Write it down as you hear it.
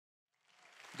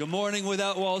Good morning,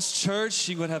 Without Walls Church.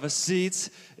 You can have a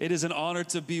seat. It is an honor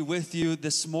to be with you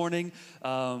this morning.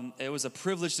 It was a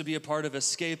privilege to be a part of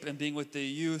Escape and being with the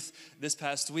youth this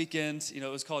past weekend. You know,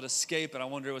 it was called Escape, and I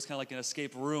wonder it was kind of like an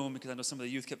escape room because I know some of the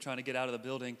youth kept trying to get out of the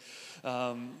building.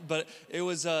 But it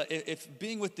was, if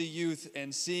being with the youth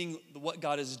and seeing what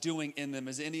God is doing in them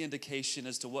is any indication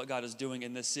as to what God is doing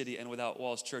in this city and Without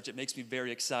Walls Church, it makes me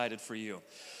very excited for you.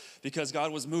 Because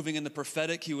God was moving in the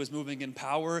prophetic, He was moving in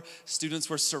power. Students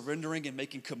were surrendering and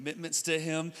making commitments to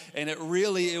Him. And it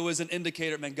was an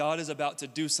indicator, man, God is about to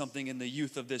do something in the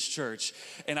youth of this church.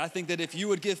 And I think that if you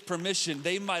would give permission,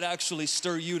 they might actually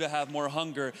stir you to have more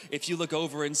hunger if you look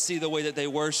over and see the way that they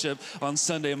worship on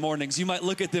Sunday mornings. You might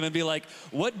look at them and be like,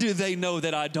 what do they know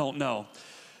that I don't know?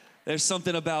 There's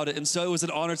something about it. And so it was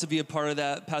an honor to be a part of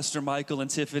that. Pastor Michael and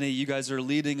Tiffany, you guys are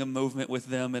leading a movement with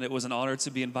them, and it was an honor to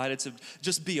be invited to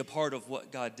just be a part of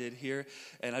what God did here.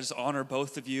 And I just honor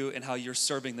both of you and how you're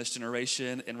serving this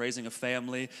generation and raising a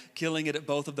family, killing it at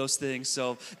both of those things.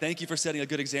 So thank you for setting a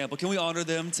good example. Can we honor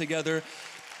them together,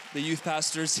 the youth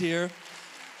pastors here?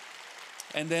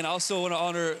 And then I also want to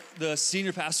honor the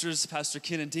senior pastors, Pastor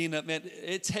Ken and Dina. Man,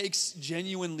 it takes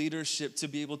genuine leadership to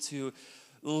be able to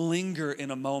linger in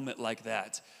a moment like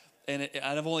that. And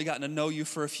I've only gotten to know you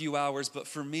for a few hours, but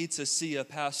for me to see a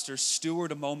pastor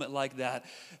steward a moment like that,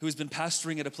 who's been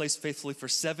pastoring at a place faithfully for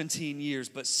 17 years,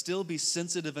 but still be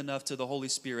sensitive enough to the Holy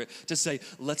Spirit to say,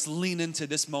 let's lean into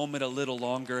this moment a little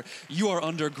longer. You are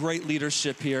under great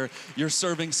leadership here. You're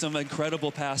serving some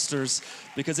incredible pastors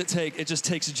because it just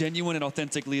takes genuine and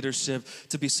authentic leadership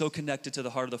to be so connected to the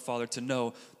heart of the Father to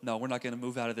know, no, we're not going to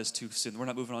move out of this too soon. We're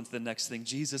not moving on to the next thing.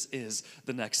 Jesus is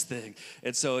the next thing.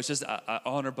 And so it's just, I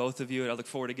honor both of you, and I look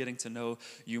forward to getting to know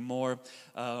you more.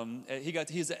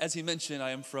 As he mentioned,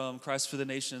 I am from Christ for the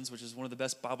Nations, which is one of the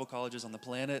best Bible colleges on the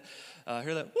planet.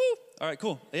 Hear that? Woo! All right,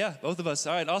 cool. Yeah, both of us.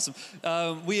 All right, awesome.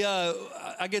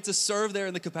 I get to serve there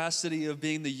in the capacity of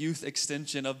being the youth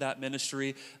extension of that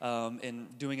ministry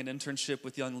and doing an internship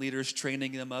with young leaders,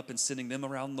 training them up and sending them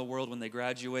around the world when they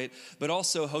graduate, but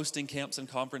also hosting camps and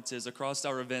conferences across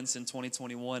our events in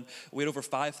 2021. We had over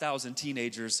 5,000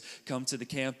 teenagers come to the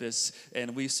campus,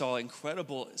 and we saw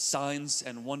incredible signs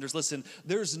and wonders. Listen,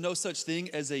 there's no such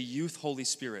thing as a youth Holy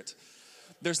Spirit.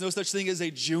 There's no such thing as a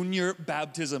junior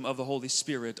baptism of the Holy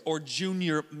Spirit or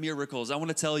junior miracles. I want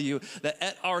to tell you that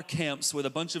at our camps with a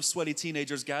bunch of sweaty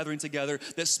teenagers gathering together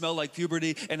that smell like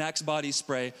puberty and Axe body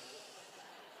spray,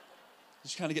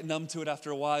 just kind of get numb to it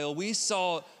after a while. We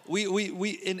saw,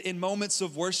 in moments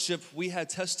of worship, we had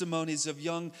testimonies of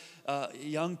young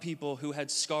people who had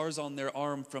scars on their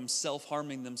arm from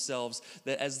self-harming themselves,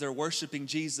 that as they're worshiping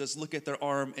Jesus, look at their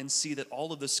arm and see that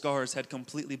all of the scars had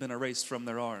completely been erased from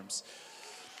their arms.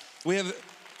 We have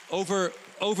over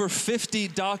 50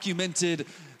 documented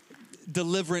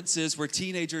deliverances where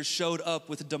teenagers showed up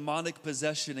with demonic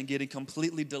possession and getting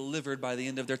completely delivered by the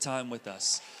end of their time with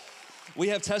us. We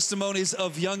have testimonies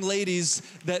of young ladies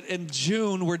that in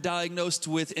June were diagnosed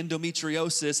with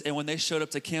endometriosis, and when they showed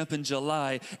up to camp in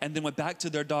July and then went back to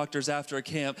their doctors after a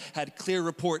camp, had clear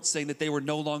reports saying that they were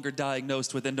no longer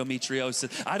diagnosed with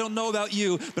endometriosis. I don't know about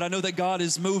you, but I know that God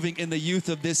is moving in the youth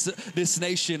of this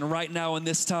nation right now in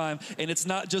this time, and it's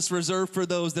not just reserved for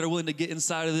those that are willing to get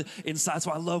inside. That's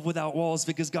why I love Without Walls,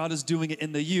 because God is doing it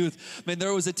in the youth. Man,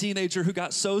 there was a teenager who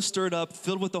got so stirred up,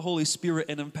 filled with the Holy Spirit,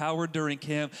 and empowered during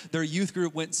camp. Their youth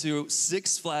group went to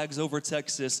Six Flags over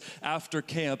Texas after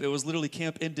camp. It was literally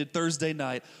camp ended Thursday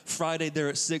night, Friday there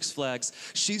at Six Flags.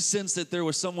 She sensed that there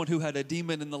was someone who had a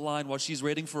demon in the line while she's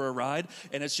waiting for a ride,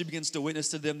 and as she begins to witness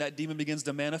to them, that demon begins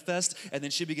to manifest, and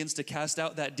then she begins to cast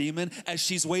out that demon as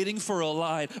she's waiting for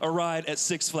a ride at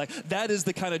Six Flags. That is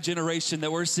the kind of generation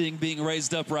that we're seeing being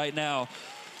raised up right now.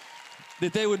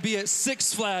 That they would be at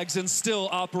Six Flags and still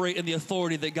operate in the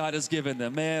authority that God has given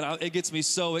them. Man, it gets me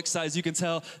so excited. As you can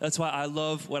tell, that's why I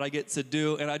love what I get to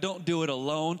do, and I don't do it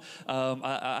alone.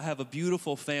 I have a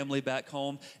beautiful family back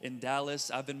home in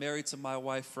Dallas. I've been married to my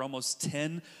wife for almost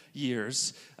 10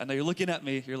 years. I know you're looking at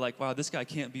me, you're like, wow, this guy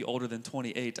can't be older than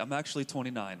 28. I'm actually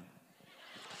 29.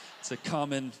 It's a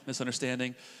common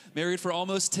misunderstanding. Married for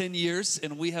almost 10 years,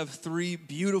 and we have 3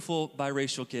 beautiful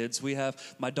biracial kids. We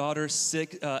have my daughter,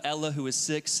 Ella, who is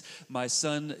 6, my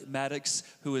son, Maddox,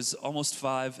 who is almost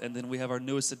 5, and then we have our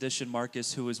newest addition,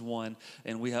 Marcus, who is 1,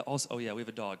 and we have also, we have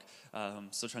a dog,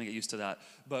 so trying to get used to that.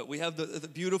 But we have the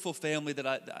beautiful family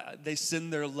that they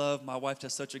send their love. My wife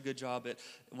does such a good job at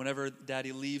whenever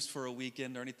Daddy leaves for a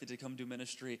weekend or anything to come do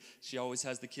ministry, she always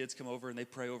has the kids come over and they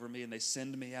pray over me and they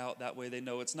send me out. That way they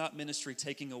know it's not not ministry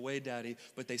taking away daddy,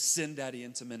 but they send daddy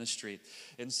into ministry.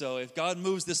 And so if God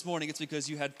moves this morning, it's because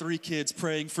you had 3 kids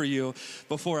praying for you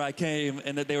before I came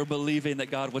and that they were believing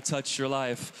that God would touch your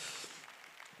life.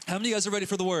 How many of you guys are ready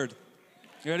for the word?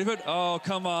 You ready for it? Oh,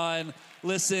 come on.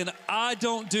 Listen, I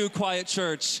don't do quiet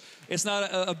church. It's not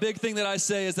a big thing that I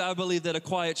say is that I believe that a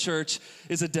quiet church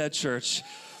is a dead church.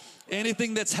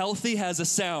 Anything that's healthy has a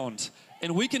sound.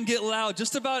 And we can get loud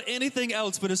just about anything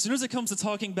else, but as soon as it comes to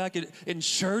talking back in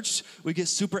church, we get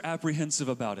super apprehensive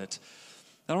about it.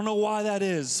 I don't know why that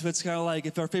is. It's kind of like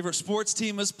if our favorite sports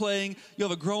team is playing, you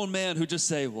have a grown man who just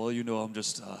say, well, you know, I'm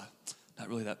just not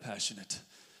really that passionate.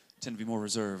 I tend to be more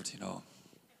reserved, you know.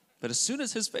 But as soon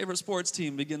as his favorite sports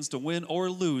team begins to win or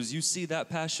lose, you see that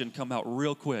passion come out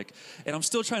real quick. And I'm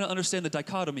still trying to understand the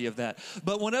dichotomy of that.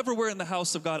 But whenever we're in the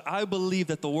house of God, I believe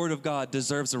that the word of God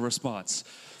deserves a response.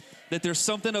 That there's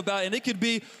something about, and it could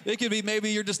be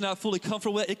maybe you're just not fully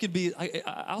comfortable with it. It could be,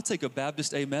 I'll take a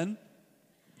Baptist amen.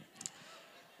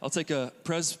 I'll take a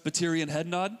Presbyterian head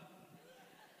nod.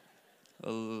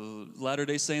 A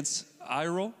Latter-day Saints eye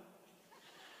roll.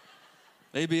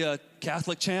 Maybe a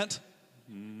Catholic chant.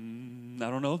 I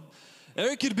don't know. Or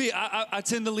it could be, I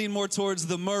tend to lean more towards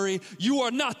the Murray, you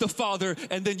are not the Father,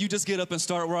 and then you just get up and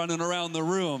start running around the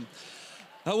room.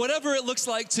 Whatever it looks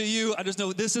like to you, I just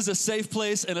know this is a safe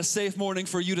place and a safe morning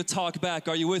for you to talk back.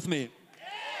 Are you with me?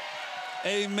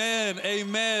 Yeah. Amen,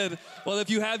 amen. Well, if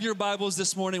you have your Bibles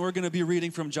this morning, we're going to be reading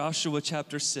from Joshua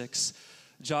chapter 6.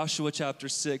 Joshua chapter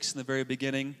 6 in the very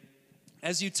beginning.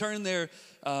 As you turn there,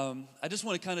 I just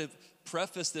want to kind of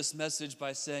preface this message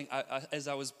by saying, as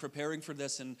I was preparing for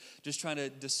this and just trying to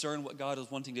discern what God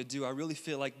was wanting to do, I really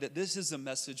feel like that this is a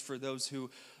message for those who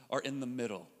are in the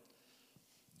middle.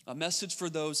 A message for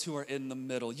those who are in the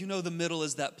middle. You know, the middle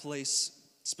is that place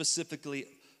specifically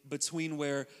between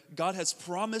where God has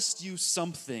promised you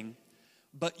something,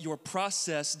 but your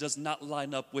process does not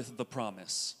line up with the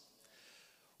promise.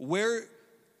 Where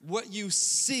what you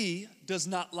see does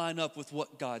not line up with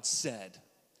what God said.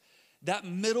 That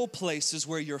middle place is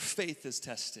where your faith is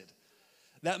tested.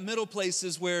 That middle place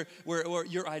is where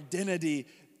your identity,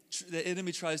 the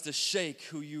enemy tries to shake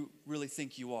who you really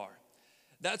think you are.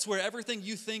 That's where everything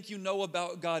you think you know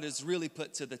about God is really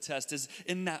put to the test, is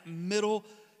in that middle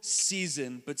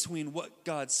season between what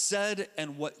God said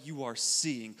and what you are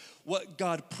seeing, what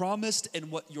God promised and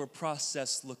what your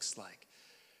process looks like.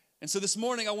 And so this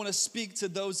morning, I want to speak to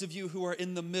those of you who are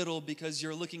in the middle because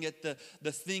you're looking at the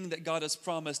thing that God has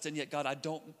promised, and yet, God, I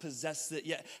don't possess it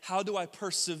yet. How do I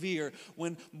persevere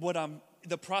when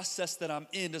the process that I'm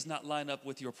in does not line up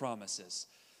with your promises?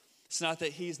 It's not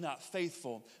that he's not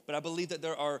faithful, but I believe that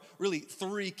there are really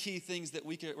 3 key things that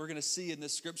we're going to see in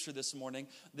this scripture this morning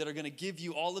that are going to give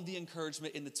you all of the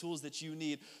encouragement and the tools that you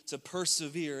need to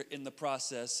persevere in the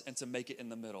process and to make it in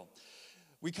the middle.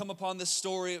 We come upon this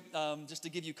story, just to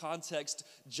give you context.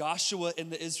 Joshua and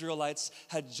the Israelites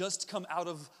had just come out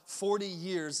of 40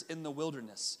 years in the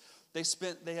wilderness.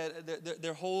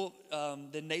 Their whole,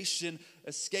 the nation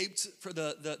escaped for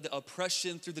the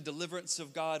oppression through the deliverance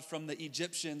of God from the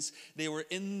Egyptians. They were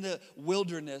in the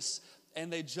wilderness,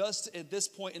 and they just, at this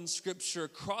point in Scripture,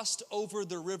 crossed over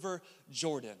the river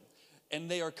Jordan. And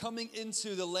they are coming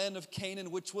into the land of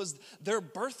Canaan, which was their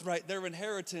birthright, their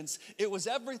inheritance. It was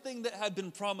everything that had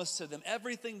been promised to them,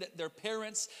 everything that their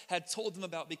parents had told them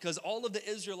about, because all of the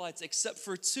Israelites, except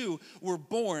for 2, were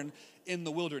born in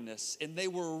the wilderness. And they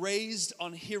were raised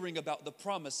on hearing about the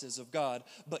promises of God,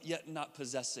 but yet not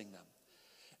possessing them.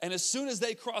 And as soon as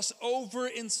they cross over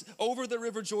the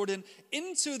river Jordan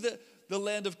into the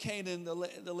land of Canaan, the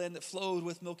land that flowed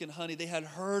with milk and honey, they had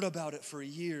heard about it for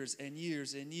years and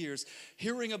years and years,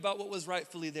 hearing about what was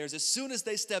rightfully theirs. As soon as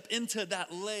they step into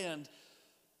that land,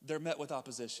 they're met with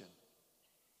opposition.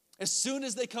 As soon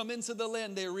as they come into the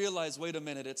land, they realize, wait a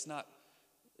minute, it's not,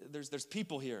 there's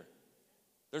people here.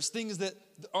 There's things that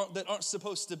aren't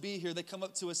supposed to be here. They come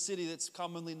up to a city that's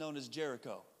commonly known as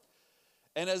Jericho.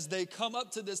 And as they come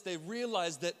up to this, they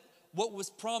realize that what was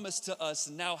promised to us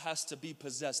now has to be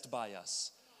possessed by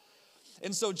us.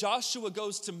 And so Joshua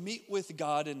goes to meet with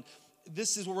God, and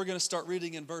this is where we're going to start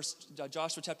reading in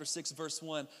Joshua chapter 6, verse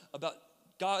 1, about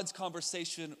God's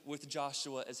conversation with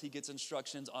Joshua as he gets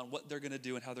instructions on what they're going to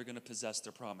do and how they're going to possess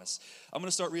their promise. I'm going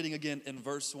to start reading again in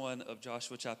verse 1 of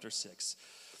Joshua chapter 6.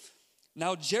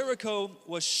 Now Jericho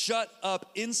was shut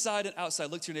up inside and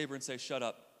outside. Look to your neighbor and say, shut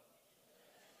up.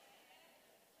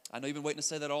 I know you've been waiting to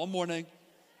say that all morning.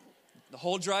 The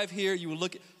whole drive here, you will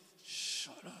look at,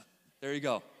 shut up. There you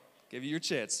go. Give you your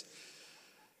chance.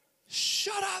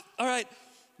 Shut up. All right.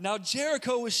 Now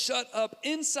Jericho was shut up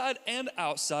inside and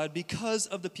outside because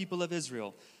of the people of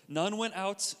Israel. None went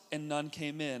out and none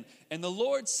came in. And the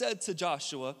Lord said to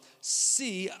Joshua,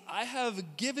 see, I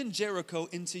have given Jericho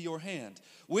into your hand,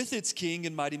 with its king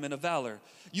and mighty men of valor.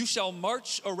 You shall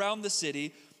march around the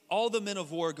city, all the men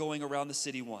of war going around the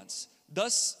city once.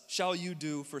 Thus shall you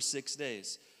do for 6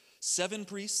 days. 7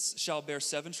 priests shall bear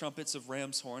 7 trumpets of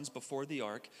ram's horns before the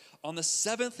ark. On the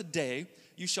 7th day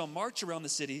you shall march around the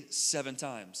city 7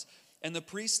 times, and the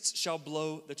priests shall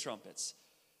blow the trumpets.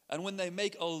 And when they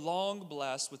make a long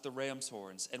blast with the ram's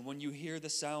horns, and when you hear the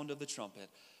sound of the trumpet,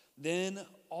 then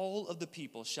all of the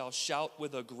people shall shout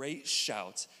with a great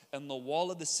shout, and the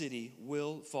wall of the city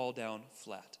will fall down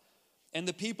flat. And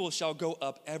the people shall go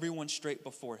up, everyone straight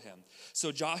before him.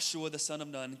 So Joshua the son of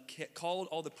Nun called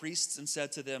all the priests and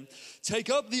said to them, take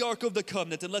up the ark of the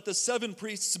covenant, and let the 7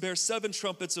 priests bear 7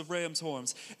 trumpets of ram's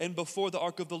horns, and before the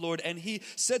ark of the Lord. And he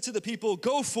said to the people,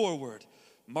 go forward,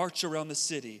 march around the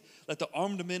city. Let the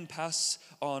armed men pass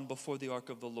on before the ark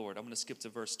of the Lord. I'm going to skip to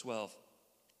verse 12.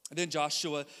 And then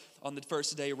Joshua on the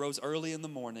first day rose early in the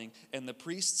morning, and the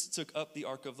priests took up the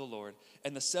ark of the Lord.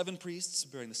 And the 7 priests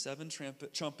bearing the 7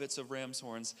 trumpets of ram's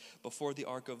horns before the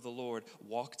ark of the Lord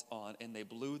walked on, and they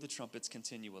blew the trumpets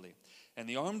continually. And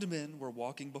the armed men were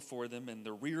walking before them, and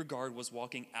the rear guard was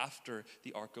walking after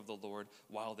the ark of the Lord,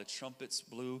 while the trumpets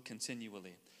blew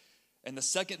continually. And the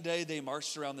 2nd day they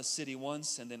marched around the city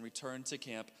once and then returned to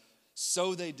camp.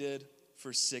 So they did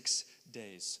for 6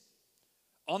 days.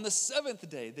 On the 7th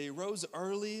day they rose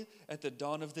early at the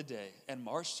dawn of the day and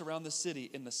marched around the city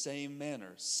in the same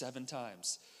manner 7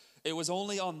 times. It was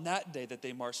only on that day that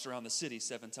they marched around the city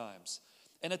 7 times.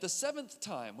 And at the 7th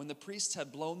time, when the priests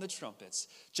had blown the trumpets,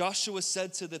 Joshua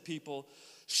said to the people,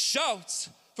 shout,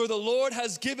 for the Lord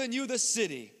has given you the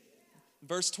city.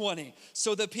 Verse 20,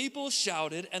 so the people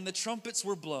shouted and the trumpets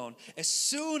were blown. As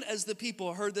soon as the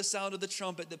people heard the sound of the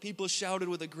trumpet, the people shouted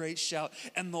with a great shout,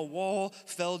 and the wall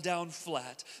fell down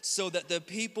flat, so that the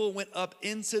people went up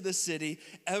into the city,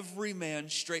 every man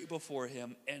straight before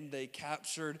him, and they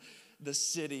captured the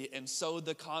city. And so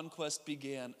the conquest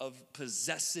began of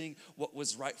possessing what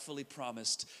was rightfully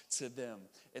promised to them.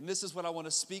 And this is what I want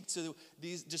to speak to,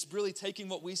 these, just really taking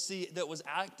what we see that was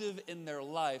active in their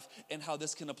life and how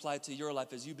this can apply to your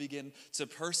life as you begin to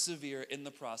persevere in the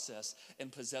process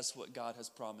and possess what God has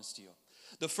promised you.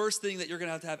 The first thing that you're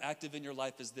going to have active in your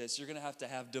life is this. You're going to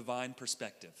have divine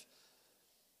perspective.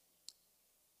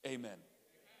 Amen.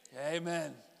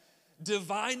 Amen.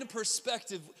 Divine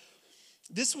perspective.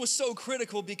 This was so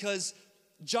critical because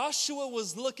Joshua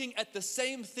was looking at the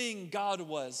same thing God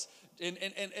was.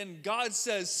 And God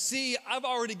says, see, I've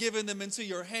already given them into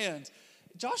your hand.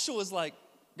 Joshua was like,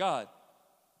 God,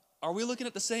 are we looking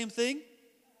at the same thing?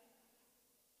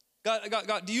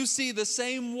 God, do you see the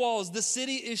same walls? The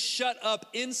city is shut up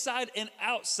inside and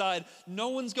outside. No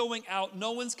one's going out.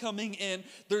 No one's coming in.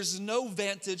 There's no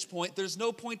vantage point. There's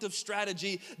no point of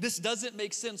strategy. This doesn't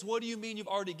make sense. What do you mean you've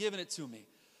already given it to me?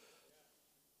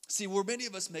 See, where many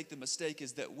of us make the mistake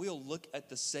is that we'll look at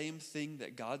the same thing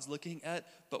that God's looking at,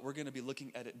 but we're going to be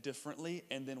looking at it differently,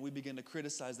 and then we begin to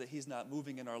criticize that he's not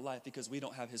moving in our life because we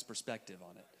don't have his perspective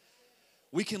on it.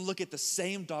 We can look at the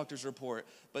same doctor's report,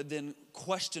 but then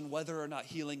question whether or not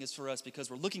healing is for us because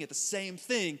we're looking at the same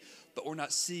thing, but we're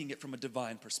not seeing it from a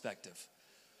divine perspective.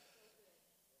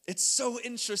 It's so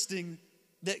interesting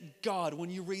that God, when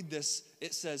you read this,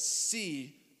 it says,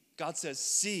 see, God says,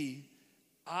 see,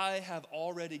 I have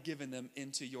already given them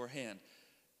into your hand.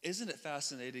 Isn't it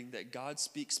fascinating that God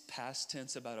speaks past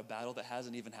tense about a battle that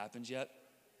hasn't even happened yet?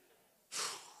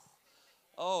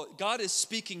 Oh, God is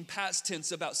speaking past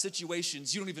tense about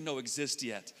situations you don't even know exist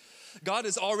yet. God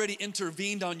has already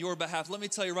intervened on your behalf. Let me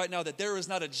tell you right now that there is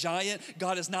not a giant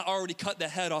God has not already cut the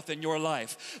head off in your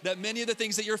life. That many of the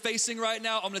things that you're facing right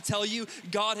now, I'm going to tell you,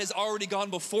 God has already gone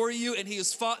before you and he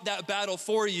has fought that battle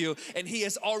for you and he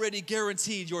has already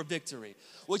guaranteed your victory.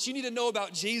 What you need to know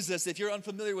about Jesus, if you're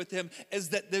unfamiliar with him, is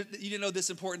that you know this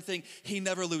important thing, he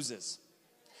never loses.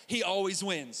 He always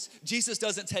wins. Jesus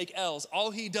doesn't take L's. All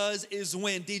he does is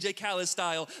win, DJ Khaled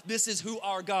style. This is who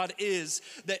our God is,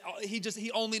 that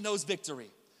he only knows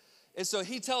victory. And so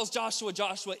he tells Joshua,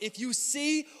 if you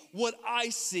see what I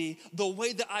see, the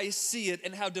way that I see it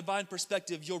and have divine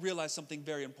perspective, you'll realize something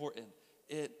very important.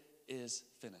 It is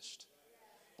finished.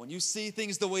 When you see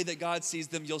things the way that God sees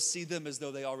them, you'll see them as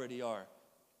though they already are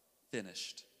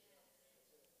finished.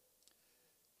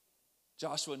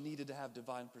 Joshua needed to have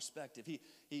divine perspective.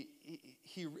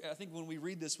 I think when we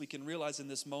read this, we can realize in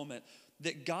this moment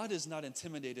that God is not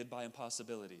intimidated by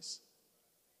impossibilities.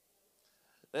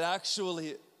 That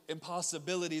actually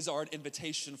impossibilities are an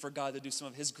invitation for God to do some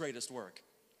of his greatest work.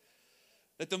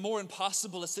 That the more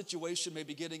impossible a situation may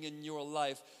be getting in your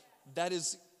life, that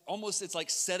is it's like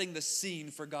setting the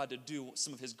scene for God to do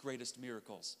some of his greatest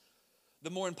miracles. The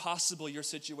more impossible your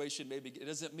situation may be, it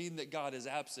doesn't mean that God is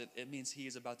absent. It means he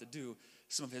is about to do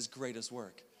some of his greatest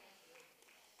work.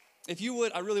 If you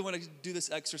would, I really want to do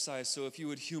this exercise, so if you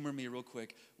would humor me real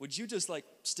quick, would you just like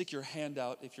stick your hand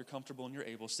out, if you're comfortable and you're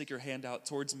able, stick your hand out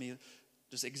towards me,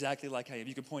 just exactly like I am.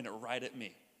 You can point it right at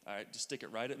me, all right? Just stick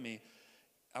it right at me.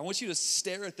 I want you to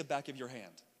stare at the back of your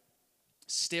hand.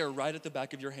 Stare right at the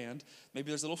back of your hand. Maybe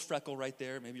there's a little freckle right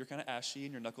there. Maybe you're kind of ashy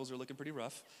and your knuckles are looking pretty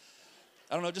rough.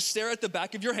 I don't know, just stare at the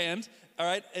back of your hand, all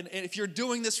right? And if you're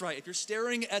doing this right, if you're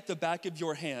staring at the back of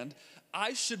your hand,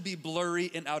 I should be blurry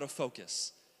and out of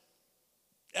focus.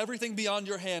 Everything beyond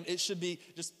your hand, it should be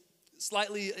just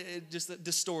slightly just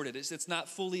distorted. It's not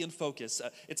fully in focus.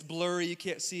 It's blurry, you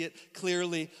can't see it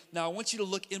clearly. Now, I want you to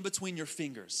look in between your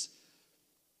fingers.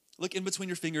 Look in between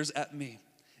your fingers at me.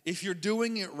 If you're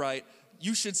doing it right,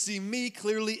 you should see me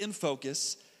clearly in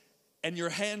focus, and your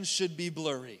hand should be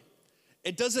blurry.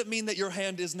 It doesn't mean that your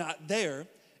hand is not there.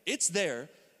 It's there,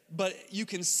 but you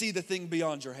can see the thing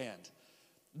beyond your hand.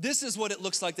 This is what it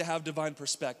looks like to have divine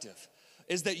perspective,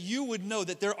 is that you would know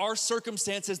that there are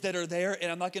circumstances that are there,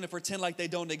 and I'm not gonna pretend like they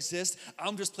don't exist.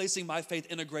 I'm just placing my faith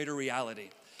in a greater reality.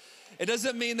 It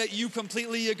doesn't mean that you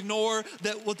completely ignore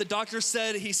that what the doctor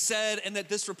said, he said, and that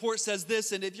this report says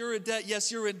this, and if you're in debt,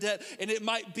 yes, you're in debt, and it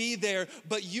might be there,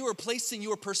 but you are placing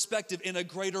your perspective in a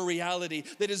greater reality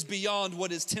that is beyond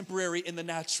what is temporary in the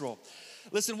natural.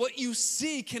 Listen, what you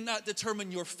see cannot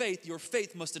determine your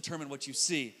faith must determine what you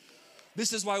see.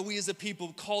 This is why we as a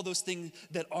people call those things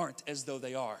that aren't as though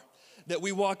they are. That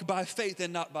we walk by faith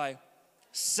and not by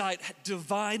sight.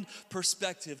 Divine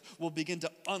perspective will begin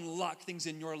to unlock things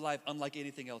in your life unlike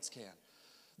anything else can.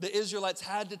 The Israelites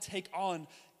had to take on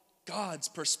God's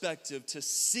perspective to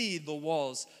see the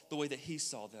walls the way that he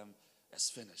saw them, as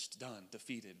finished, done,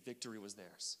 defeated. Victory was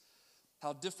theirs.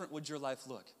 How different would your life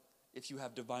look if you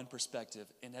have divine perspective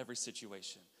in every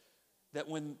situation? That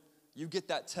when you get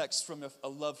that text from a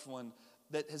loved one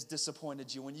that has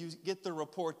disappointed you, when you get the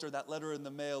report or that letter in the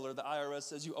mail or the IRS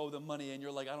says you owe them money and you're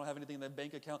like, I don't have anything in that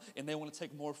bank account and they want to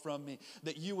take more from me,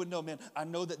 that you would know, man, I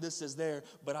know that this is there,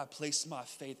 but I place my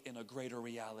faith in a greater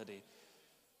reality.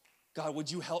 God,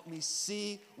 would you help me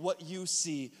see what you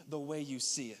see the way you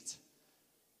see it?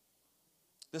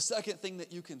 The second thing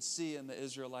that you can see in the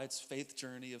Israelites' faith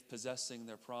journey of possessing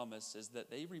their promise is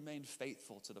that they remained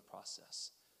faithful to the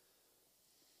process.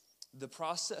 The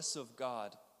process of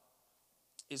God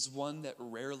is one that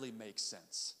rarely makes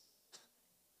sense.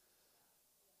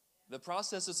 The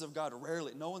processes of God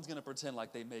rarely, no one's gonna pretend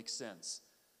like they make sense.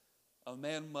 A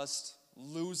man must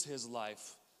lose his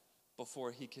life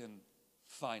before he can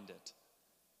find it.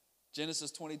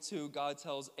 Genesis 22, God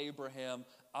tells Abraham,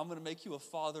 I'm gonna make you a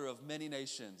father of many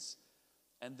nations,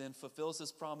 and then fulfills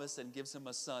his promise and gives him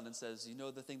a son and says, you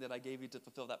know the thing that I gave you to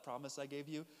fulfill that promise I gave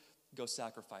you? Go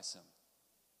sacrifice him.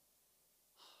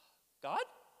 God?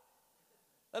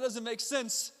 That doesn't make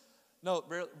sense. No,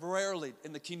 rarely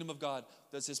in the kingdom of God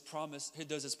does his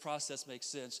process make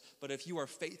sense. But if you are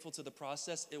faithful to the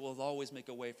process, it will always make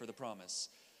a way for the promise.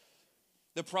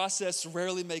 The process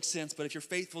rarely makes sense, but if you're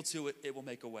faithful to it, it will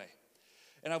make a way.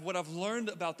 And what I've learned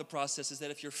about the process is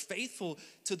that if you're faithful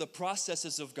to the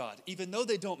processes of God, even though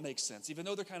they don't make sense, even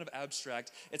though they're kind of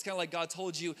abstract, it's kind of like God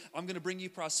told you, I'm going to bring you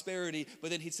prosperity,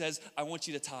 but then he says, I want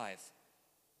you to tithe.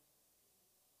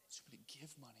 So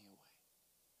give money away.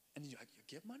 And you're like, you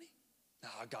give money? No,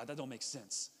 God, that don't make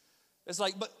sense. It's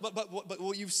like, but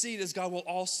what you've seen is God will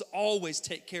also always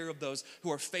take care of those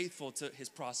who are faithful to his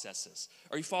processes.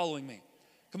 Are you following me?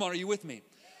 Come on, are you with me?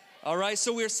 All right,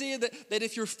 so we're seeing that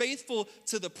if you're faithful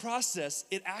to the process,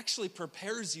 it actually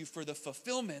prepares you for the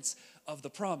fulfillments of the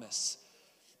promise.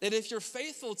 That if you're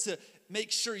faithful to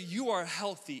make sure you are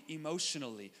healthy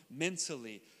emotionally,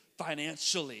 mentally,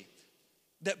 financially,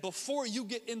 that before you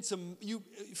get into you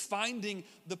finding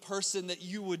the person that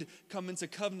you would come into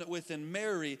covenant with and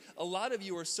marry, a lot of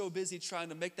you are so busy trying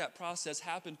to make that process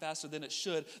happen faster than it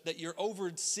should that you're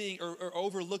overseeing or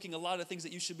overlooking a lot of things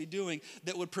that you should be doing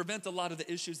that would prevent a lot of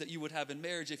the issues that you would have in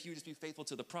marriage if you just be faithful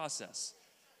to the process.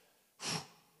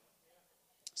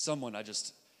 Someone, I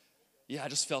just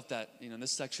felt that, in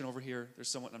this section over here, there's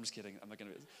someone, I'm just kidding, I'm not gonna.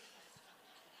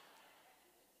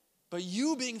 But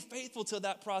you being faithful to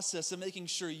that process and making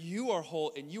sure you are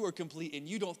whole and you are complete and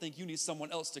you don't think you need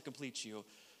someone else to complete you,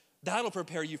 that'll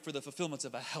prepare you for the fulfillments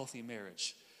of a healthy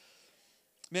marriage.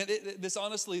 Man,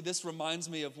 this reminds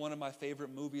me of one of my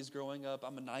favorite movies growing up.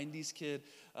 I'm a 90s kid.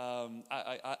 And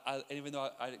even though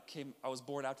I was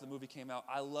born after the movie came out,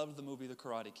 I loved the movie The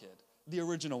Karate Kid, the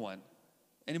original one.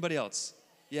 Anybody else?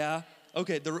 Yeah?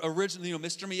 okay, the original,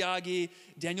 Mr. Miyagi,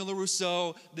 Daniel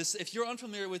LaRusso. This, if you're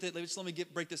unfamiliar with it, let me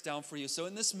break this down for you. So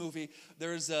in this movie,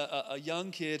 there's a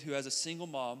young kid who has a single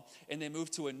mom, and they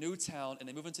move to a new town, and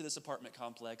they move into this apartment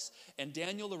complex. And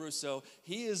Daniel LaRusso,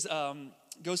 he is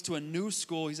goes to a new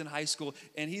school. He's in high school,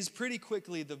 and he's pretty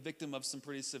quickly the victim of some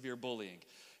pretty severe bullying.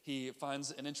 He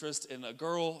finds an interest in a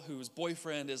girl whose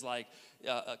boyfriend is like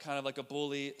kind of like a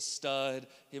bully, stud.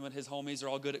 Him and his homies are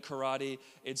all good at karate.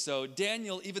 And so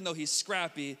Daniel, even though he's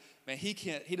scrappy, man,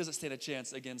 he doesn't stand a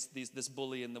chance against this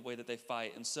bully in the way that they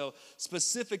fight. And so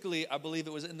specifically, I believe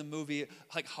it was in the movie,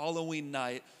 like Halloween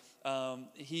night,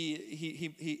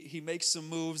 he makes some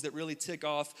moves that really tick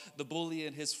off the bully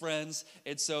and his friends.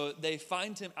 And so they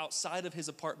find him outside of his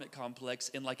apartment complex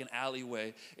in like an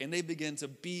alleyway, and they begin to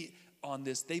beat on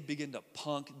this. They begin to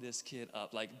punk this kid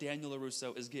up. Like Daniel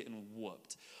LaRusso is getting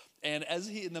whooped. And as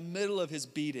he, in the middle of his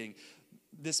beating,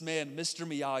 this man, Mr.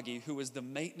 Miyagi, who is the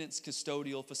maintenance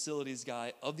custodial facilities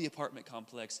guy of the apartment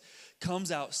complex,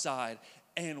 comes outside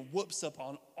and whoops up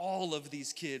on all of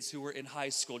these kids who were in high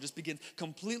school, just begin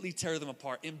completely tear them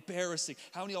apart, embarrassing.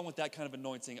 How many of y'all want that kind of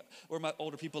anointing? Or my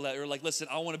older people that are like, listen,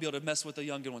 I want to be able to mess with the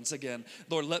younger ones again.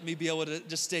 Lord, let me be able to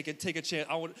just take a chance.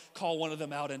 I want to call one of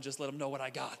them out and just let them know what I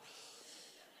got.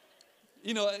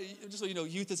 Just so you know,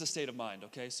 youth is a state of mind,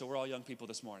 okay? So we're all young people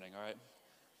this morning, all right?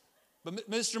 But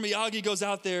Mr. Miyagi goes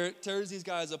out there, tears these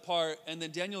guys apart, and then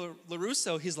Daniel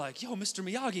LaRusso, he's like, yo, Mr.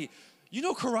 Miyagi, you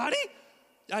know karate?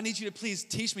 I need you to please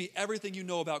teach me everything you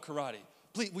know about karate.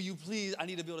 Please, will you please, I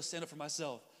need to be able to stand up for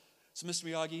myself. So Mr.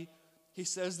 Miyagi, he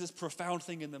says this profound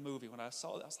thing in the movie. When I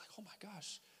saw it, I was like, oh my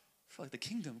gosh, I feel like the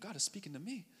kingdom, God is speaking to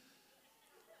me.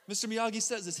 Mr. Miyagi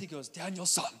says this, he goes, Daniel,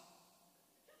 son.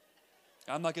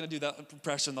 I'm not going to do that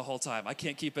impression the whole time. I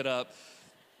can't keep it up.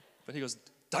 But he goes,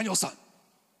 Daniel, son,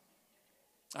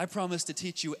 I promise to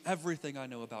teach you everything I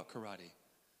know about karate,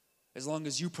 as long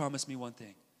as you promise me one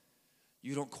thing.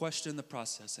 You don't question the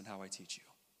process and how I teach you.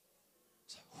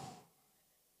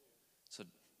 So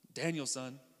Daniel,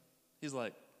 son, he's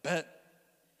like, bet.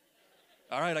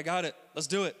 All right, I got it. Let's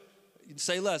do it.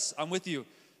 Say less. I'm with you.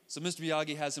 So Mr.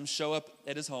 Miyagi has him show up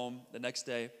at his home the next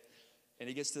day. And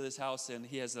he gets to this house, and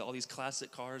he has all these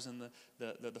classic cars in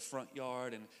the front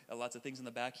yard and lots of things in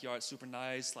the backyard, super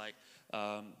nice. Like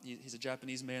he's a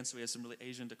Japanese man, so he has some really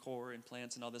Asian decor and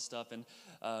plants and all this stuff. And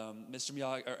Mr.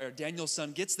 Miyagi, or Daniel's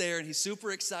son, gets there, and he's super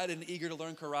excited and eager to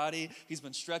learn karate. He's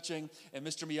been stretching, and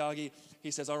Mr. Miyagi, he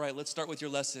says, all right, let's start with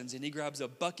your lessons. And he grabs a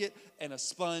bucket and a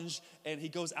sponge, and he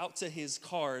goes out to his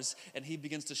cars, and he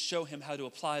begins to show him how to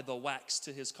apply the wax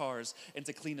to his cars and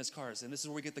to clean his cars. And this is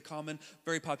where we get the common,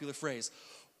 very popular phrase,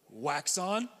 wax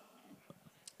on,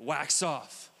 wax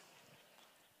off.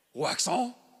 Wax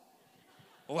on,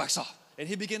 wax off. And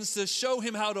he begins to show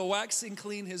him how to wax and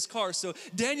clean his car. So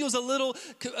Daniel's a little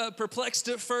perplexed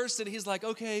at first, and he's like,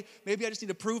 okay, maybe I just need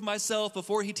to prove myself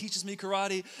before he teaches me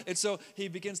karate. And so he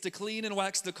begins to clean and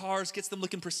wax the cars, gets them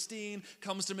looking pristine,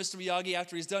 comes to Mr. Miyagi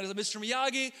after he's done. He's like, Mr.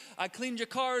 Miyagi, I cleaned your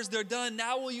cars, they're done.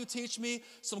 Now will you teach me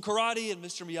some karate? And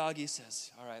Mr. Miyagi says,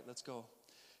 all right, let's go.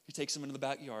 He takes him into the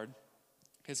backyard,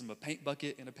 gives him a paint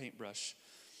bucket and a paintbrush,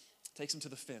 takes him to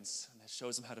the fence, and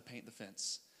shows him how to paint the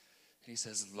fence. And he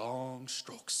says, long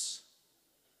strokes,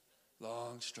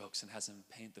 and has him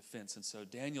paint the fence. And so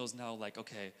Daniel's now like,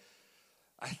 okay,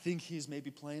 I think he's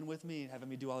maybe playing with me and having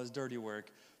me do all his dirty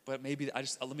work, but maybe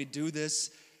let me do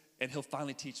this, and he'll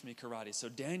finally teach me karate. So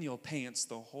Daniel paints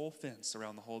the whole fence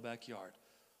around the whole backyard.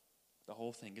 The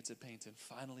whole thing, gets it painted,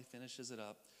 finally finishes it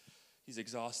up. He's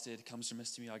exhausted, comes to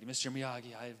Mr. Miyagi. Mr.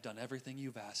 Miyagi, I have done everything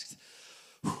you've asked.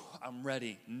 I'm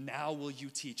ready. Now will you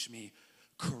teach me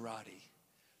karate?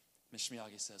 Mr.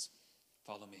 Miyagi says,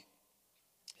 follow me.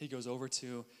 He goes over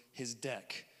to his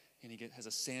deck, and he has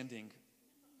a sanding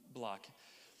block.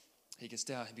 He gets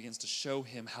down, he begins to show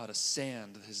him how to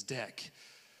sand his deck.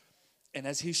 And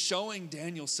as he's showing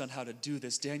Daniel's son how to do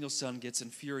this, Daniel's son gets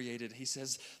infuriated. He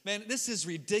says, man, this is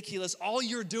ridiculous. All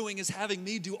you're doing is having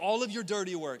me do all of your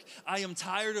dirty work. I am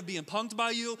tired of being punked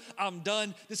by you. I'm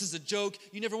done. This is a joke.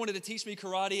 You never wanted to teach me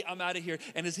karate. I'm out of here.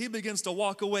 And as he begins to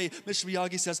walk away, Mr.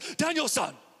 Miyagi says, Daniel's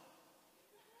son,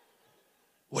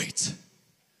 wait.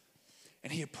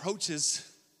 And he approaches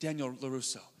Daniel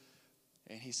LaRusso,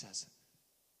 and he says,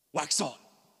 wax on.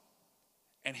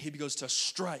 And he goes to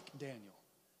strike Daniel.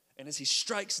 And as he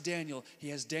strikes Daniel, he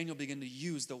has Daniel begin to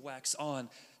use the wax on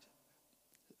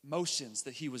motions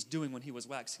that he was doing when he was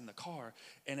waxing the car.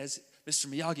 And as Mr.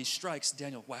 Miyagi strikes,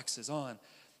 Daniel waxes on.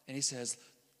 And he says,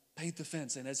 paint the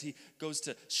fence. And as he goes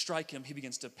to strike him, he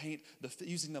begins to paint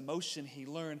using the motion he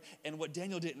learned. And what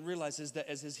Daniel didn't realize is that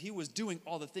as he was doing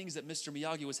all the things that Mr.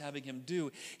 Miyagi was having him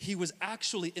do, he was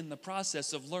actually in the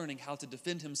process of learning how to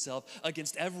defend himself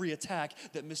against every attack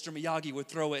that Mr. Miyagi would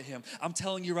throw at him. I'm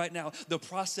telling you right now, the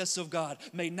process of God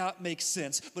may not make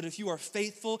sense, but if you are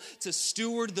faithful to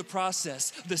steward the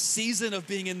process, the season of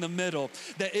being in the middle,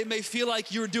 that it may feel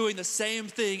like you're doing the same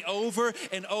thing over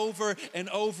and over and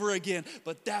over again,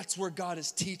 but that's where God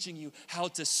is teaching you how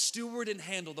to steward and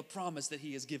handle the promise that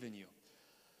he has given you.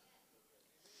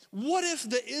 What if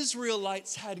the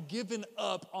Israelites had given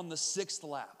up on the 6th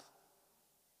lap?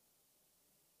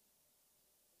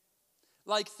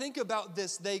 Like, think about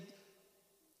this. They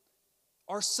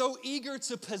are so eager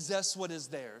to possess what is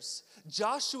theirs.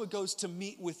 Joshua goes to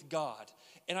meet with God.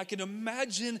 And I can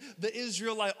imagine the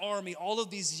Israelite army, all of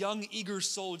these young, eager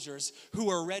soldiers who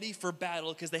are ready for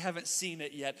battle because they haven't seen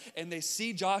it yet. And they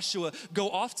see Joshua go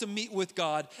off to meet with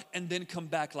God and then come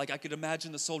back. Like, I could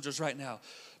imagine the soldiers right now.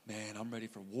 Man, I'm ready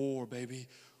for war, baby.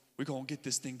 We're going to get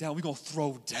this thing down. We're going to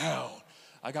throw down.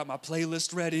 I got my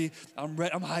playlist ready. I'm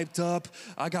hyped up.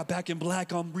 I got Back in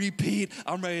Black on repeat.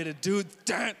 I'm ready to do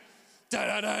that.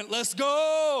 Let's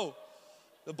go.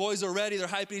 The boys are ready. They're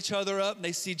hyping each other up. And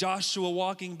they see Joshua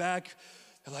walking back.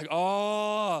 They're like,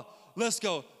 oh, let's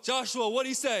go. Joshua, what did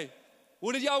he say?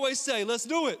 What did Yahweh say? Let's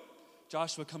do it.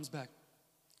 Joshua comes back.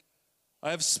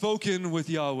 I have spoken with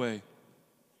Yahweh.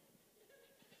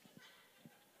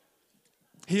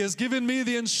 He has given me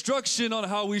the instruction on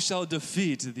how we shall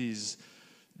defeat these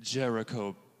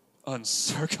Jericho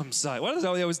uncircumcised. Why does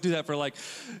they always do that for, like,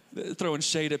 throwing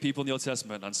shade at people in the Old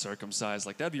Testament? Uncircumcised.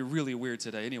 Like, that'd be really weird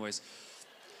today. Anyways.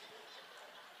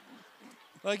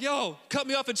 Like, yo, cut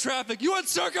me off in traffic. You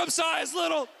uncircumcised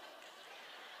little.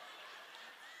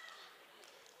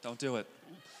 Don't do it.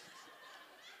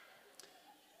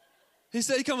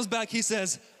 He comes back, he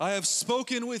says, I have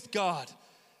spoken with God.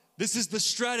 This is the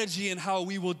strategy in how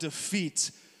we will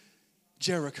defeat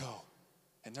Jericho.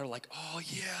 And they're like, oh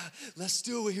yeah, let's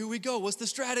do it. Here we go. What's the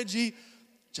strategy?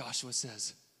 Joshua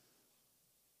says,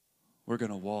 we're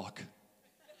gonna walk.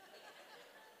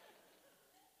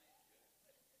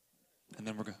 And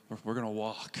then we're gonna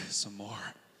walk some more.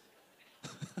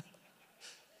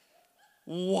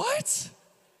 What?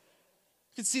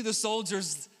 You can see the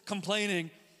soldiers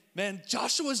complaining, man,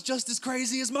 Joshua's just as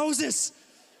crazy as Moses.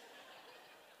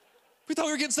 We thought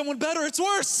we were getting someone better, it's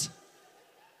worse.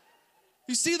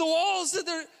 You see the walls that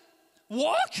they're,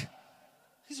 walk?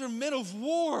 These are men of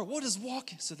war. What is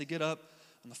walking? So they get up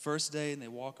on the first day and they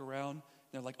walk around.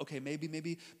 They're like, okay,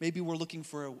 maybe we're looking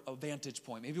for a vantage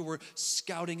point. Maybe we're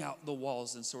scouting out the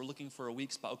walls, and so we're looking for a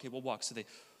weak spot. Okay, we'll walk. So they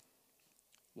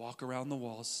walk around the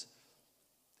walls.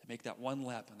 They make that one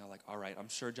lap, and they're like, all right, I'm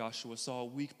sure Joshua saw a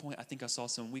weak point. I think I saw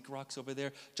some weak rocks over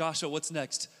there. Joshua, what's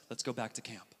next? Let's go back to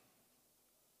camp.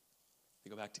 They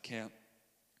go back to camp,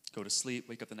 go to sleep,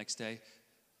 wake up the next day.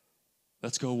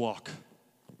 Let's go walk.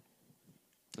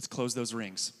 Let's close those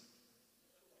rings.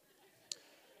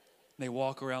 They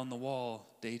walk around the wall,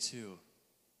 day 2,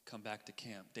 come back to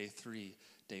camp, day 3,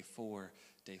 day 4,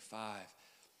 day 5,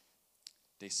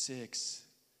 day 6.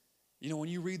 You know, when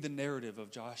you read the narrative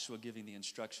of Joshua giving the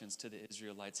instructions to the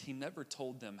Israelites, he never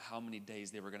told them how many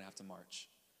days they were going to have to march.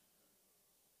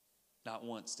 Not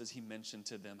once does he mention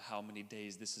to them how many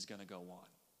days this is going to go on.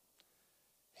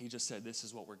 He just said, this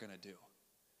is what we're going to do.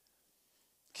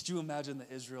 Could you imagine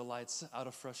the Israelites out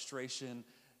of frustration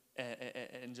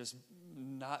and just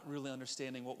not really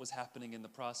understanding what was happening in the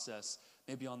process,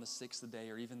 maybe on the 6th day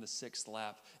or even the 6th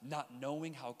lap, not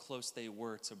knowing how close they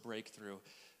were to breakthrough,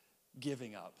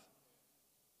 giving up?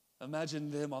 Imagine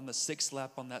them on the 6th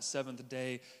lap on that 7th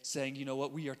day saying, you know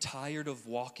what, we are tired of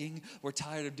walking. We're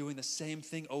tired of doing the same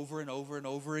thing over and over and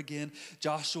over again.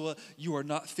 Joshua, you are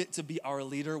not fit to be our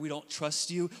leader. We don't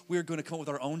trust you. We're going to come up with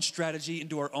our own strategy and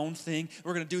do our own thing.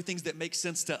 We're going to do things that make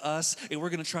sense to us, and we're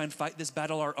going to try and fight this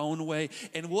battle our own way.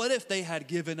 And what if they had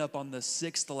given up on the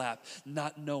 6th lap,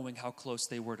 not knowing how close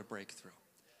they were to breakthrough?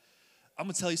 I'm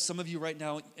going to tell you, some of you right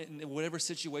now, in whatever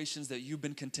situations that you've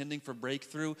been contending for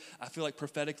breakthrough, I feel like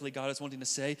prophetically God is wanting to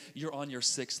say, you're on your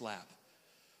 6th lap.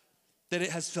 That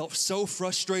it has felt so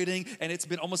frustrating and it's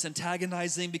been almost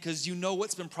antagonizing because you know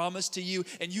what's been promised to you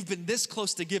and you've been this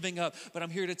close to giving up. But I'm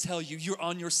here to tell you, you're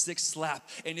on your 6th lap.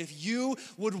 And if you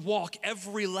would walk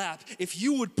every lap, if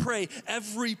you would pray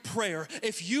every prayer,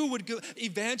 if you would go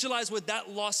evangelize with that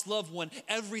lost loved one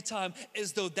every time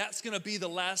as though that's going to be the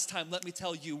last time, let me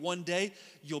tell you, one day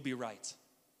you'll be right.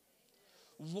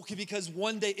 Because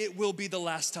one day it will be the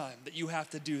last time that you have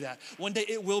to do that. One day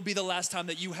it will be the last time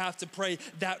that you have to pray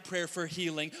that prayer for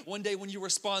healing. One day when you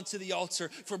respond to the altar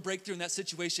for breakthrough in that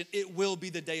situation, it will be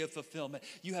the day of fulfillment.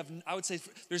 I would say,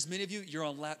 there's many of you, you're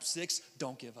on lap 6,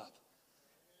 don't give up.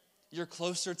 You're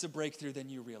closer to breakthrough than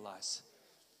you realize.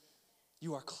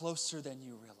 You are closer than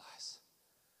you realize.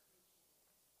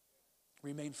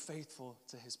 Remain faithful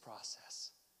to his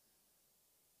process.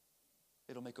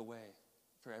 It'll make a way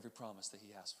for every promise that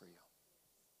he has for you.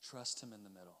 Trust him in the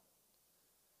middle.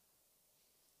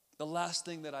 The last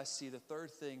thing that I see, the third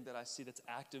thing that I see that's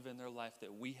active in their life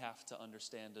that we have to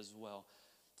understand as well.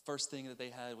 The first thing that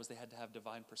they had was they had to have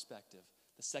divine perspective.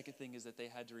 The second thing is that they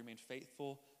had to remain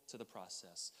faithful to the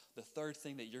process. The third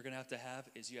thing that you're going to have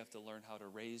is you have to learn how to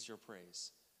raise your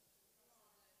praise.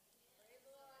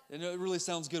 And it really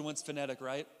sounds good when it's phonetic,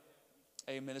 right?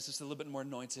 Amen. It's just a little bit more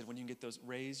anointed when you can get those.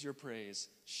 Raise your praise.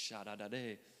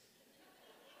 Sha-da-da-day.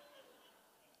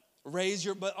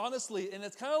 But honestly, and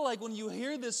it's kind of like when you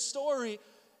hear this story,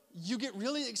 you get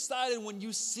really excited when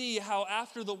you see how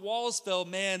after the walls fell,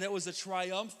 man, it was a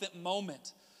triumphant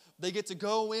moment. They get to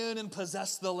go in and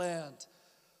possess the land.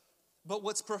 But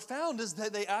what's profound is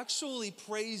that they actually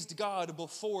praised God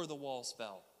before the walls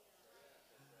fell.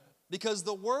 Because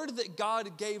the word that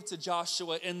God gave to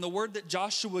Joshua and the word that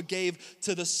Joshua gave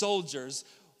to the soldiers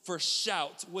for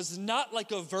shout was not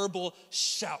like a verbal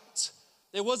shout.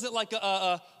 It wasn't like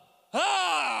ah.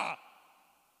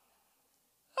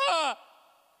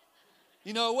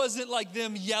 You know, it wasn't like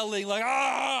them yelling like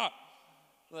ah,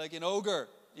 like an ogre,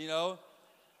 you know.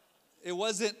 It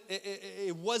wasn't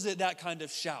that kind of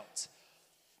shout.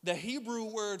 The Hebrew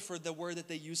word for the word that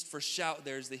they used for shout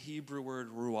there is the Hebrew word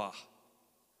ruah.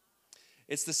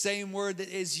 It's the same word that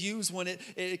is used when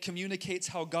it communicates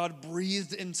how God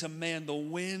breathed into man, the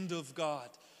wind of God.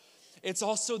 It's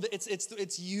also,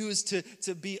 it's used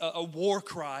to be a war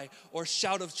cry or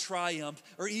shout of triumph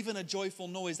or even a joyful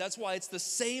noise. That's why it's the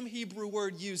same Hebrew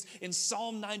word used in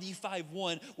Psalm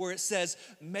 95:1 where it says,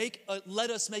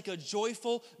 let us make a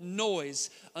joyful noise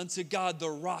unto God, the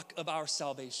rock of our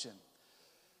salvation.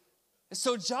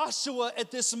 So Joshua,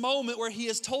 at this moment where he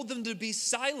has told them to be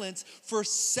silent for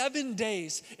 7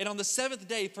 days, and on the 7th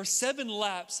day for 7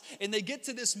 laps, and they get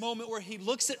to this moment where he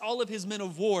looks at all of his men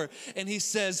of war and he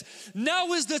says,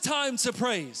 now is the time to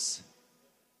praise.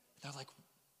 They're like,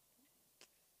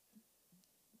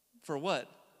 for what?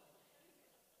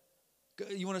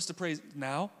 You want us to praise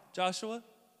now, Joshua?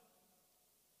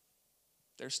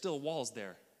 There's still walls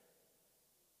there.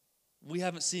 We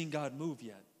haven't seen God move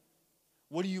yet.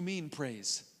 What do you mean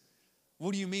praise?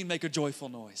 What do you mean make a joyful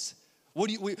noise?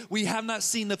 We have not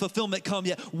seen the fulfillment come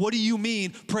yet. What do you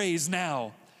mean praise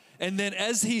now? And then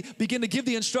as he began to give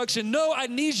the instruction, no, I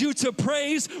need you to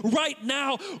praise right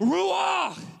now,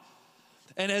 ruah.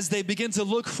 And as they begin to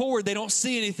look forward, they don't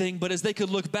see anything, but as they could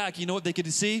look back, you know what they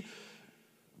could see?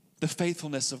 The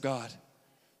faithfulness of God.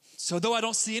 So though I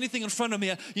don't see anything in front of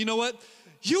me, you know what?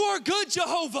 You are good,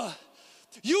 Jehovah.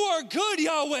 You are good,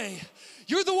 Yahweh.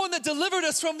 You're the one that delivered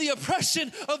us from the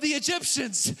oppression of the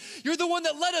Egyptians. You're the one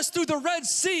that led us through the Red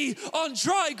Sea on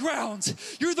dry ground.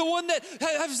 You're the one that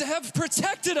have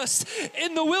protected us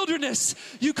in the wilderness.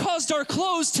 You caused our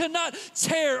clothes to not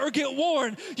tear or get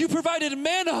worn. You provided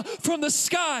manna from the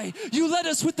sky. You led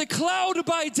us with the cloud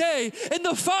by day and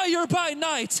the fire by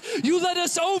night. You led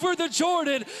us over the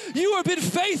Jordan. You have been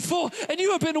faithful and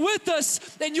you have been with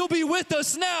us and you'll be with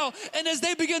us now. And as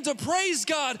they begin to praise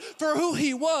God for who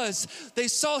he was, they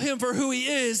saw him for who he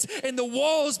is, and the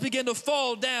walls began to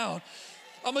fall down.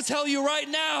 I'm gonna tell you right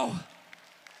now,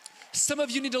 some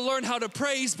of you need to learn how to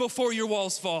praise before your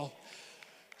walls fall.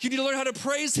 You need to learn how to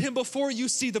praise him before you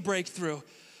see the breakthrough.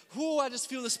 Ooh, I just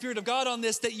feel the Spirit of God on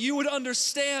this, that you would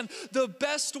understand the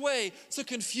best way to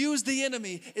confuse the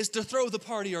enemy is to throw the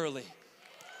party early.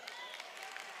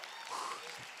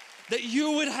 That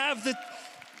you would have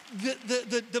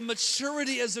the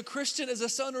maturity as a Christian, as a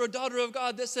son or a daughter of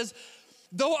God that says,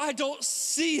 though I don't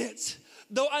see it,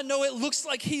 though I know it looks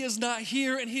like he is not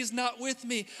here and he's not with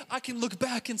me, I can look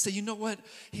back and say, you know what?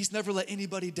 He's never let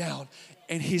anybody down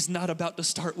and he's not about to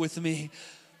start with me.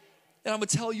 And I'm gonna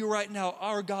tell you right now,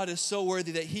 our God is so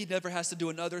worthy that he never has to do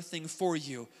another thing for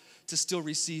you to still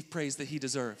receive praise that he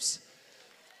deserves.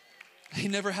 He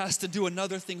never has to do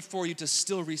another thing for you to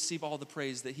still receive all the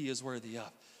praise that he is worthy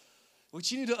of. What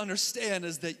you need to understand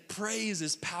is that praise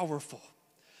is powerful.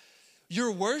 Your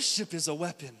worship is a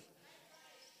weapon.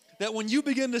 That when you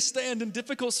begin to stand in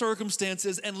difficult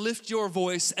circumstances and lift your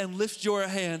voice and lift your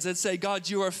hands and say, God,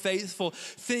 you are faithful,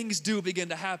 things do begin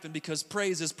to happen because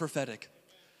praise is prophetic.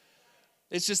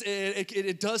 It's just,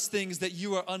 it does things that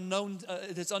you are unknown,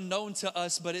 that's unknown to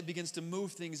us, but it begins to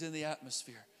move things in the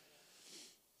atmosphere.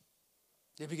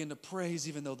 They begin to praise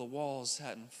even though the walls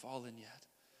hadn't fallen yet.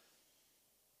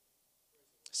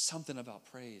 Something about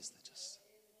praise that just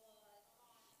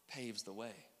paves the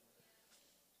way.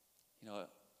 You know,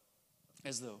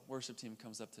 as the worship team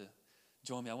comes up to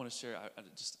join me, I want to share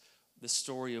just the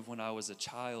story of when I was a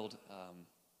child.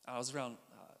 I was around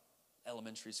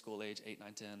elementary school age, 8,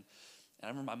 9, 10. And I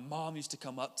remember my mom used to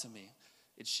come up to me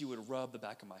and she would rub the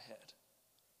back of my head.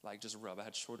 Like just rub. I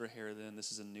had shorter hair then.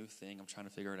 This is a new thing. I'm trying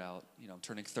to figure it out. You know, I'm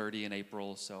turning 30 in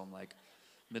April, so I'm like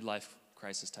midlife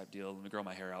crisis type deal. Let me grow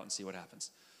my hair out and see what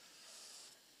happens.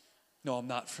 No, I'm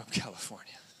not from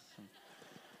California. I'm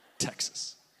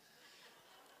Texas.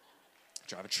 I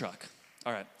drive a truck.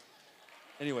 All right.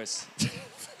 Anyways.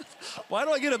 Why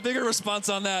do I get a bigger response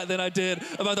on that than I did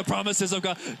about the promises of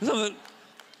God? All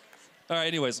right,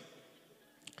 anyways.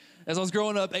 As I was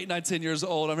growing up, 8, 9, 10 years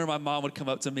old, I remember my mom would come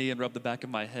up to me and rub the back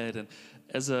of my head. And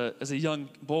as a young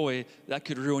boy, that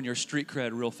could ruin your street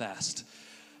cred real fast.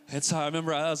 And so I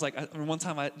remember one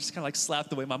time I just kind of like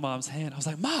slapped away my mom's hand. I was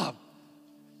like, Mom,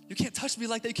 you can't touch me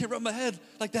like that. You can't rub my head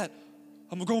like that.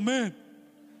 I'm a grown man.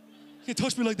 You can't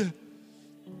touch me like that.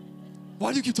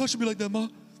 Why do you keep touching me like that,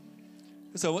 Mom?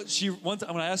 So one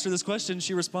time when I asked her this question,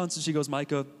 she responds and she goes,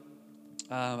 Micah,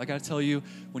 I got to tell you,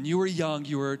 when you were young,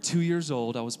 you were 2 years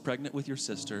old. I was pregnant with your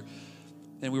sister,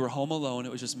 and we were home alone.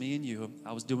 It was just me and you.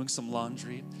 I was doing some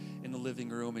laundry in the living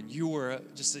room, and you were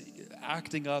just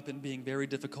acting up and being very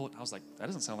difficult. I was like, that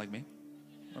doesn't sound like me.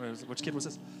 Which kid was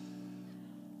this?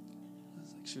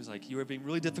 She was like, you were being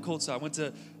really difficult, so I went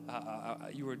to,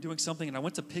 you were doing something, and I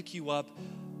went to pick you up.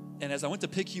 And as I went to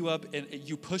pick you up, and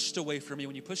you pushed away from me,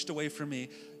 when you pushed away from me,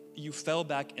 you fell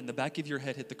back, and the back of your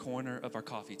head hit the corner of our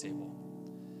coffee table.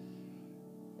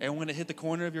 And when it hit the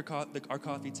corner of our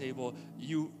coffee table,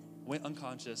 you went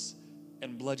unconscious,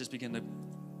 and blood just began to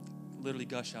literally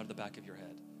gush out of the back of your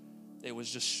head. It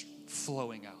was just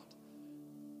flowing out.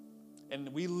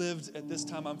 And we lived, at this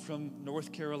time, I'm from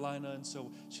North Carolina, and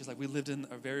so she's like, we lived in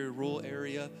a very rural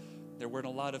area. There weren't a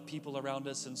lot of people around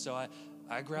us, and so I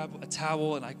grab a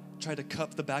towel and I try to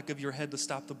cup the back of your head to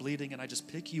stop the bleeding, and I just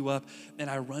pick you up and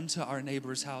I run to our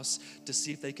neighbor's house to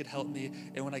see if they could help me.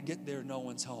 And when I get there, no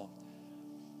one's home.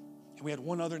 And we had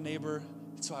one other neighbor,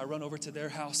 so I run over to their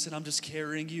house and I'm just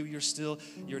carrying you.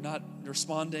 You're not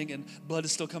responding, and blood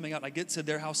is still coming out. And I get to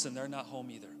their house and they're not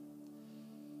home either.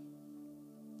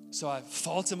 So I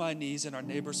fall to my knees in our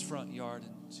neighbor's front yard,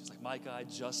 and she's like, Micah,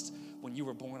 when you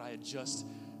were born, I had just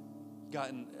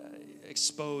gotten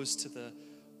exposed to the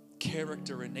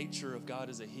character and nature of God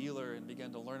as a healer and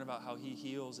began to learn about how he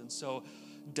heals. And so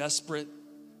desperate,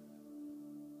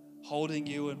 holding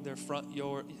you in their front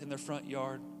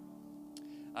yard,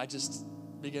 I just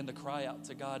began to cry out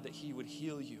to God that he would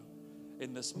heal you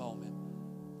in this moment.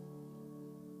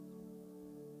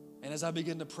 And as I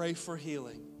began to pray for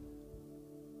healing,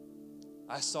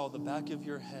 I saw the back of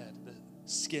your head, the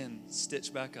skin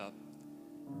stitch back up,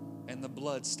 and the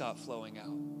blood stop flowing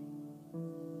out.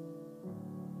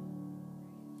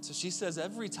 So she says,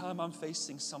 every time I'm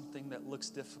facing something that looks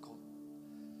difficult,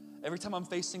 every time I'm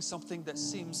facing something that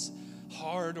seems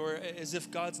hard or as if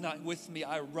God's not with me,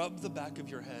 I rub the back of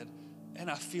your head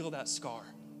and I feel that scar.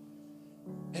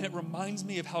 And it reminds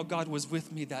me of how God was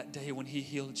with me that day when he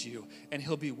healed you, and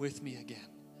he'll be with me again.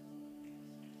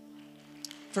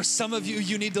 For some of you,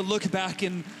 you need to look back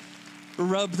and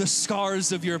rub the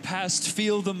scars of your past,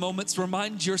 feel the moments,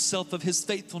 remind yourself of his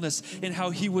faithfulness and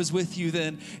how he was with you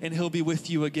then, and he'll be with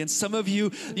you again. Some of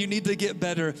you, you need to get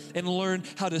better and learn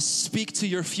how to speak to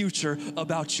your future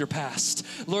about your past.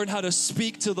 Learn how to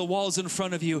speak to the walls in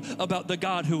front of you about the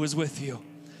God who is with you.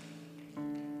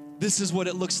 This is what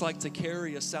it looks like to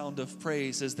carry a sound of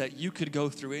praise, is that you could go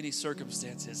through any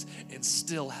circumstances and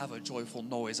still have a joyful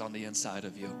noise on the inside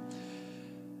of you.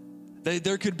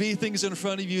 There could be things in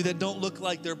front of you that don't look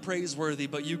like they're praiseworthy,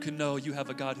 but you can know you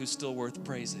have a God who's still worth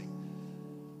praising.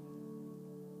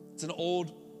 It's an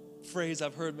old phrase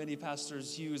I've heard many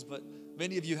pastors use, but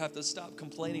many of you have to stop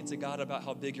complaining to God about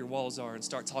how big your walls are and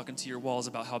start talking to your walls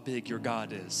about how big your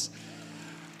God is.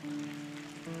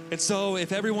 And so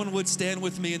if everyone would stand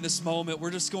with me in this moment, we're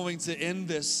just going to end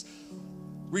this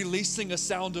releasing a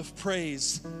sound of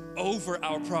praise over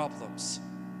our problems.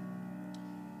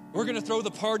 We're going to throw the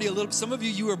party a little. Some of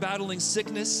you are battling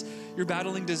sickness. You're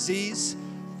battling disease.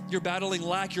 you're battling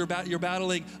lack, you're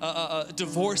battling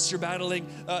divorce, you're battling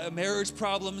marriage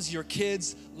problems, your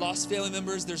kids, lost family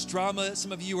members, there's drama.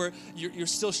 Some of you you're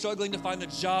still struggling to find a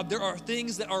job. There are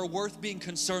things that are worth being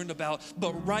concerned about,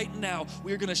 but right now,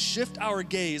 we are gonna shift our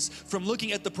gaze from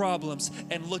looking at the problems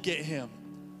and look at Him.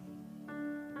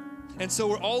 And so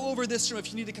we're all over this room. If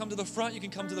you need to come to the front, you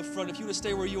can come to the front. If you want to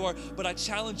stay where you are, but I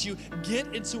challenge you,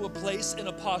 get into a place and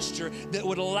a posture that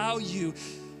would allow you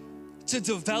to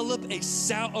develop a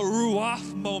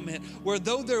ruach moment where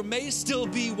though there may still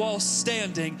be walls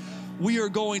standing, we are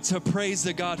going to praise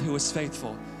the God who is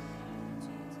faithful.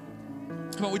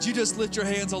 Come on, would you just lift your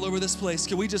hands all over this place?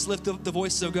 Can we just lift the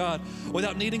voice of God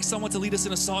without needing someone to lead us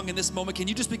in a song in this moment? Can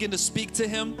you just begin to speak to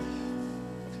Him?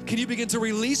 Can you begin to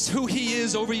release who He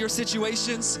is over your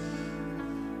situations?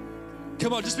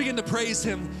 Come on, just begin to praise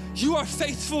Him. You are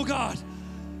faithful, God.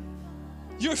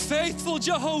 You're faithful,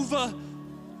 Jehovah.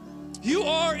 You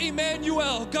are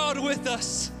Emmanuel, God with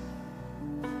us.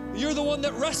 You're the one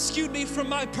that rescued me from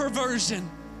my perversion.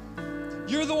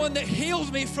 You're the one that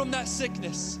healed me from that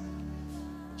sickness.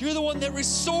 You're the one that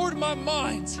restored my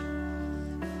mind.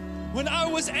 When I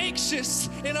was anxious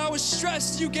and I was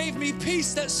stressed, you gave me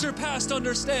peace that surpassed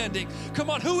understanding. Come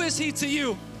on, who is He to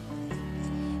you?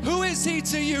 Who is He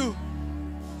to you?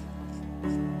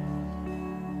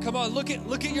 Come on, look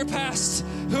at your past.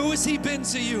 Who has He been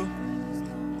to you?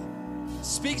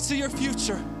 Speak to your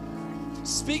future.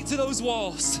 Speak to those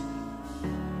walls.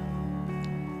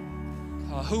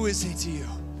 Who is He to you?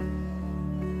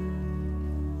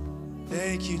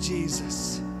 Thank you,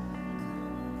 Jesus.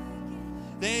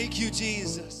 Thank you,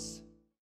 Jesus.